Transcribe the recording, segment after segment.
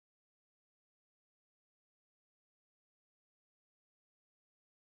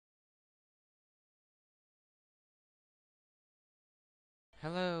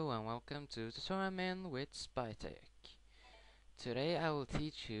Hello and welcome to TutorialMin with SpyTec. Today I will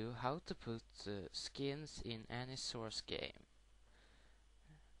teach you how to put skins in any source game.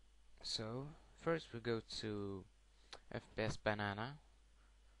 So first we go to FPS Banana,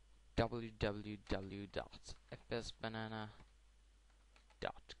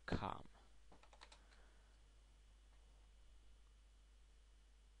 www.fpsbanana.com,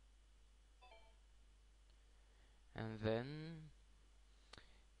 and then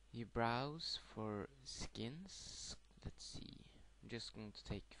you browse for skins. Let's see. I'm just going to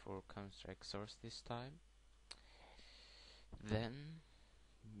take for Counter-Strike source this time. Then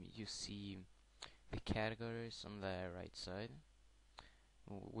you see the categories on the right side.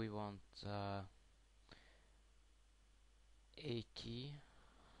 We want a key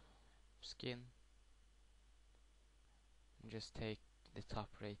skin. Just take the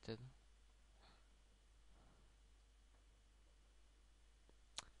top rated.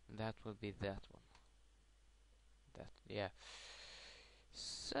 That will be that one. Yeah.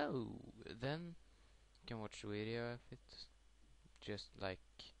 So then you can watch a video of it. Just like,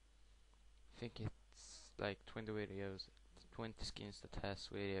 I think it's like 20 videos, 20 skins that has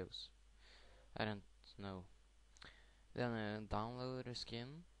videos. I don't know. Then download a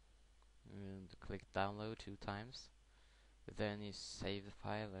skin and click download 2 times. Then you save the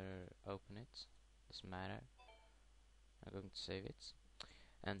file or open it. Doesn't matter. I'm going to save it.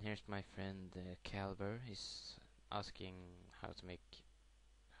 And here's my friend Calver. He's asking how to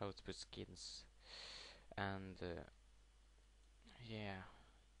put skins. And yeah,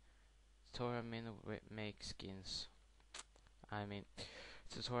 TutorialMin make skins. I mean,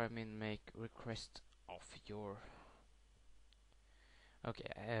 TutorialMin make request of your. Okay,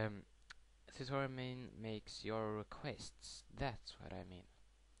 TutorialMin makes your requests. That's what I mean.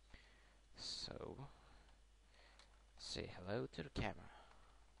 So say hello to the camera.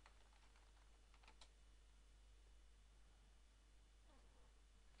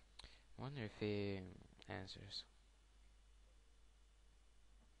 Wonder if he answers.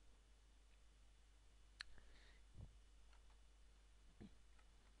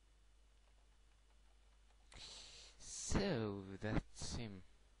 So that's him.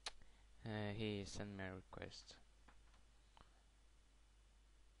 He sent me a request.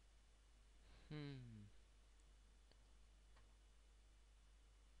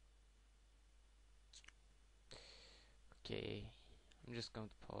 Okay, I'm just going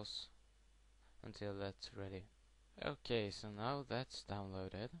to pause until that's ready. Okay, so now that's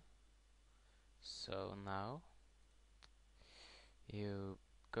downloaded. So now you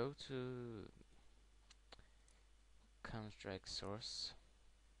go to Counter-Strike source.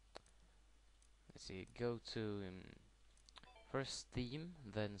 Let's see, go to first Steam,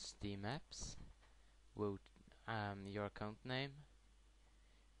 then Steam apps. Vote your account name,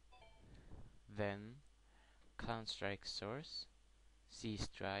 then Counter-Strike source,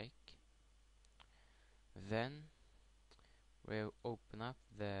 C-Strike. Then we'll open up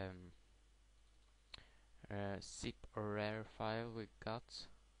the zip or rare file we got.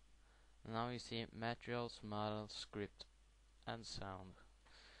 Now you see materials, model, script, and sound.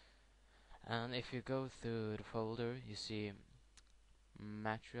 And if you go through the folder, you see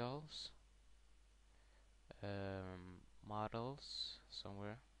materials, models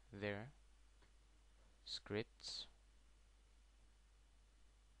somewhere there, scripts,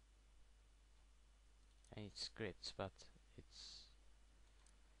 and it's scripts, but it's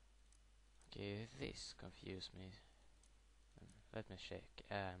okay. This confused me. Let me check.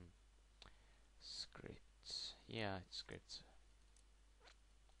 Scripts. Yeah, it's scripts.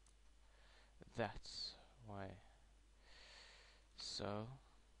 That's why. So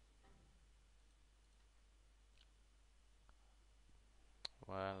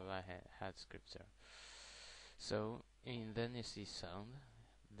well, I had scripts there. So and then you see sound.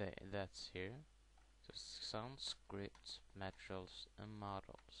 That's here. So sound, scripts, materials, and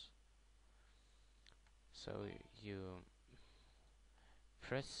models. So you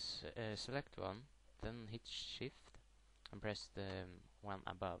press select one, then hit shift and press the one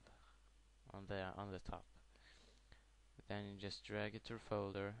above on the top. Then you just drag it to the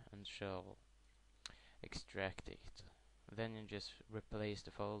folder and shall extract it. Then you just replace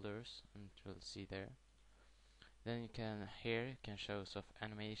the folders and you'll see there. Then you can show some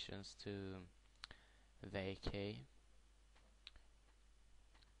animations to the AK.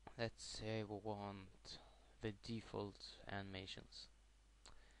 Let's say we want the default animations.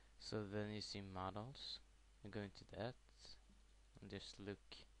 So then you see models. I'm going to that and just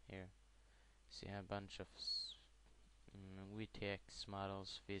look here. See a bunch of VTX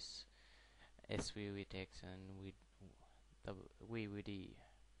models, this SV VTX and the WWD.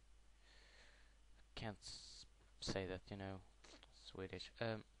 Can't say that, Swedish.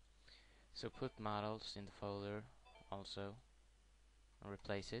 So put models in the folder also, and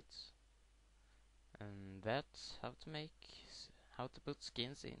replace it. And that's how to put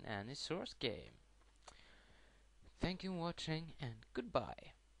skins in any source game. Thank you for watching, and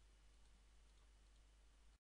goodbye.